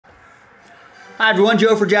Hi everyone,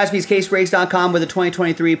 Joe for jaspyscasebreaks.com with the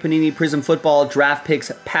 2023 Panini Prizm Football Draft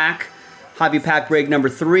Picks Pack. Hobby Pack break number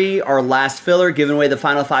 3, our last filler, giving away the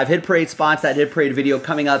final 5 hit parade spots. That hit parade video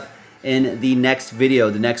coming up in the next video,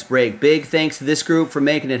 the next break. Big thanks to this group for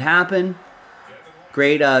making it happen.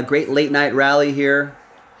 Great late night rally here.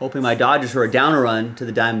 Hoping my Dodgers, who are down a run to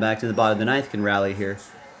the Diamondbacks in the bottom of the ninth, can rally here.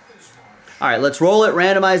 All right, let's roll it.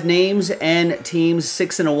 Randomize names and teams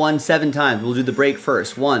 6 and a 1 7 times. We'll do the break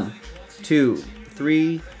first. 1, 2,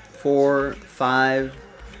 3, 4, 5,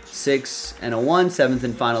 6 and a 1. 7th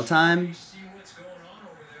and final time.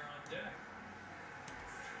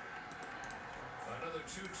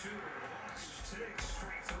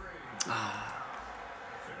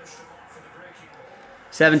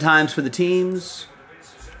 Seven times for the teams.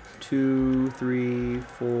 2, 3,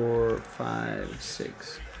 4, 5,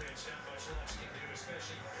 6.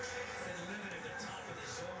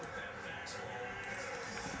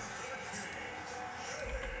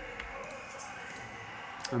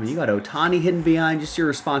 I mean, you got Ohtani hidden behind just your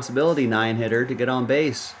responsibility, 9-hitter, to get on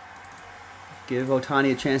base. Give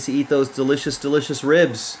Ohtani a chance to eat those delicious, delicious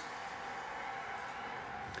ribs.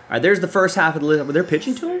 All right, there's the first half of the list. They're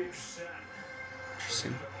pitching to him?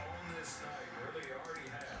 Interesting.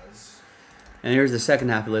 And here's the second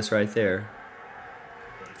half of the list right there.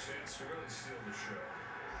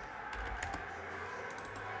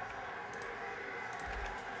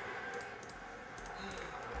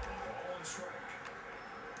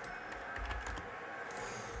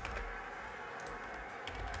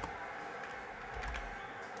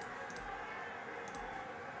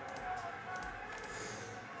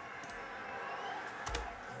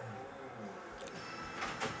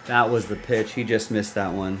 That was the pitch. He just missed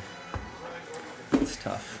that one. It's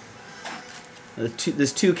tough.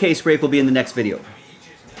 This 2 case break will be in the next video.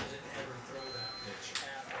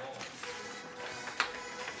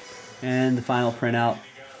 And the final printout.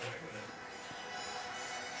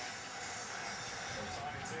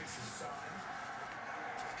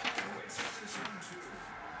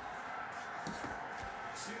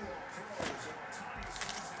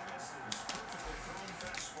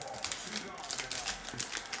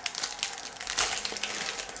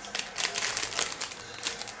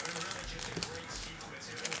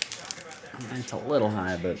 It's a little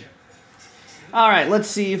high, but... All right, let's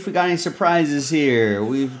see if we got any surprises here.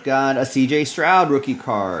 We've got a C.J. Stroud rookie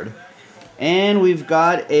card. And we've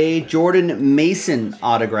got a Jordan Mason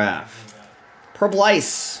autograph. Purple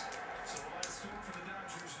Ice.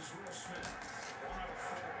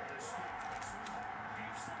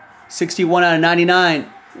 '61 out of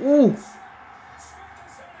 99. Ooh.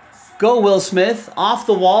 Go, Will Smith. Off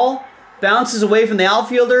the wall. Bounces away from the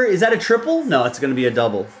outfielder. Is that a triple? No, it's going to be a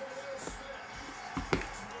double.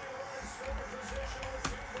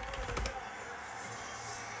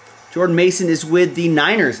 Jordan Mason is with the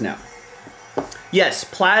Niners now. Yes,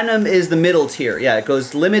 Platinum is the middle tier. Yeah, it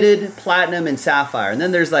goes Limited, Platinum, and Sapphire. And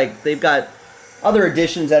then there's like, they've got other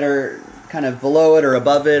editions that are kind of below it or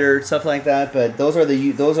above it or stuff like that. But those are the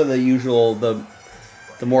usual, the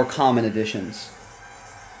more common editions.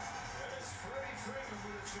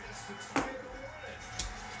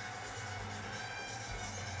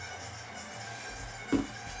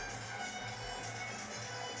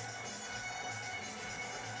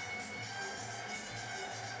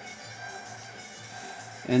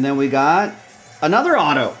 And then we got another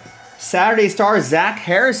auto. Saturday star Zach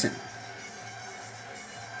Harrison.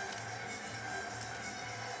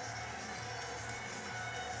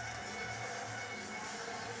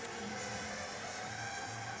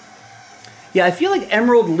 Yeah, I feel like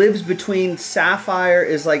Emerald lives between Sapphire,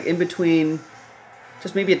 is like in between,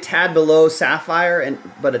 just maybe a tad below Sapphire,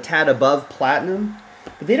 but a tad above Platinum.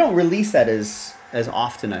 But they don't release that as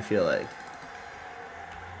often, I feel like.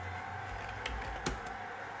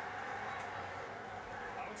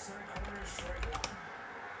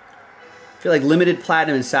 I feel like Limited,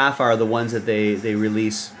 Platinum, and Sapphire are the ones that they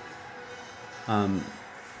release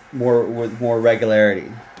with more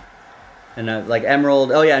regularity. And like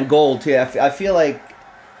Emerald, oh yeah, and Gold too. I feel like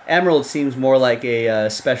Emerald seems more like a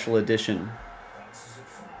special edition.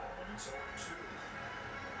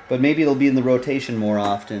 But maybe it'll be in the rotation more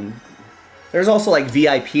often. There's also like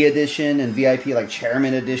VIP edition and VIP like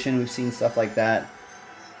Chairman edition. We've seen stuff like that.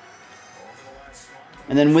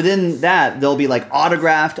 And then within that, there'll be like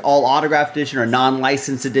autographed, all autographed edition or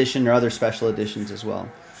non-licensed edition or other special editions as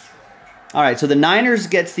well. All right, so the Niners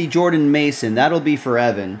gets the Jordan Mason. That'll be for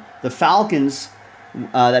Evan. The Falcons,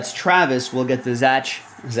 that's Travis, will get the Zach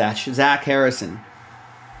Harrison.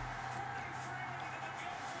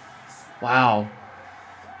 Wow.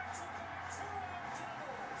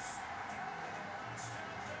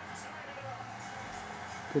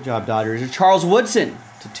 Good job, Dodgers. Charles Woodson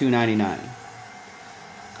to 299.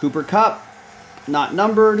 Cooper Kupp, not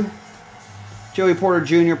numbered. Joey Porter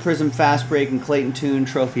Jr., Prizm Fast Break, and Clayton Tune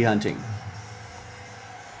Trophy Hunting.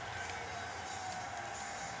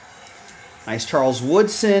 Nice Charles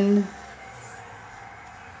Woodson.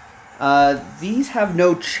 These have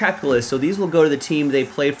no checklist, so these will go to the team they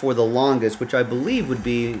played for the longest, which I believe would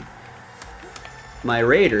be my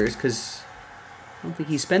Raiders, because I don't think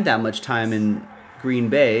he spent that much time in Green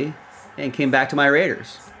Bay and came back to my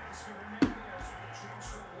Raiders.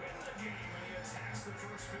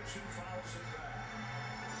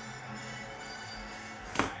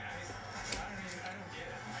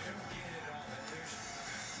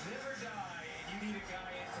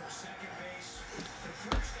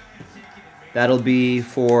 That'll be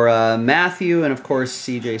for Matthew, and of course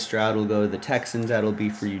C.J. Stroud will go to the Texans. That'll be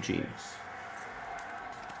for Eugene.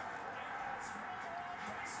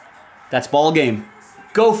 That's ball game.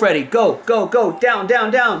 Go, Freddie. Go, go, go. Down,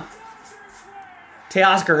 down, down.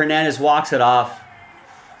 Teoscar Hernandez walks it off.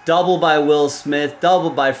 Double by Will Smith. Double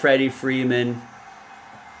by Freddie Freeman.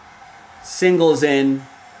 Singles in.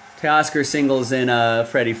 Teoscar singles in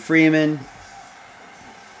Freddie Freeman.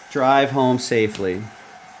 Drive home safely.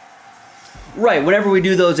 Right, whenever we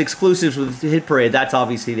do those exclusives with Hit Parade, that's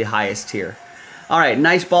obviously the highest tier. All right,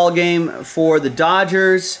 nice ball game for the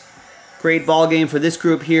Dodgers. Great ball game for this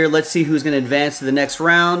group here. Let's see who's going to advance to the next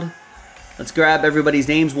round. Let's grab everybody's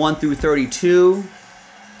names 1 through 32.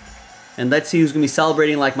 And let's see who's going to be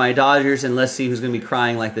celebrating like my Dodgers, and let's see who's going to be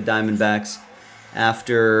crying like the Diamondbacks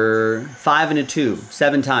after 5 and a 2,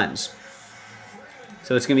 7 times.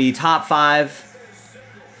 So it's going to be top 5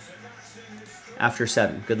 after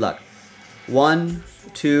 7. Good luck. 1,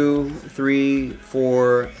 2, 3,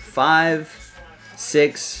 4, 5,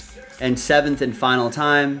 6, and 7th and final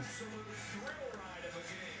time.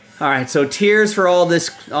 All right, so tiers for all this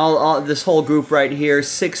whole group right here.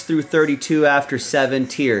 6 through 32 after 7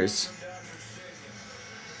 tiers.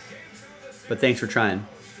 But thanks for trying.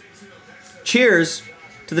 Cheers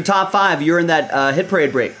to the top 5. You're in that Hit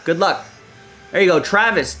Parade break. Good luck. There you go.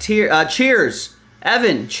 Travis, cheers.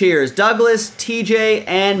 Evan, cheers. Douglas, TJ,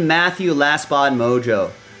 and Matthew, last spot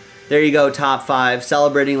mojo. There you go, top 5.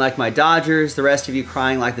 Celebrating like my Dodgers. The rest of you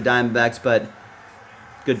crying like the Diamondbacks, but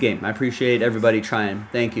good game. I appreciate everybody trying.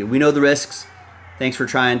 Thank you. We know the risks. Thanks for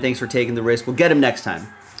trying. Thanks for taking the risk. We'll get them next time.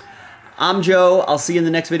 I'm Joe. I'll see you in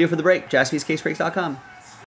the next video for the break. JaspysCaseBreaks.com.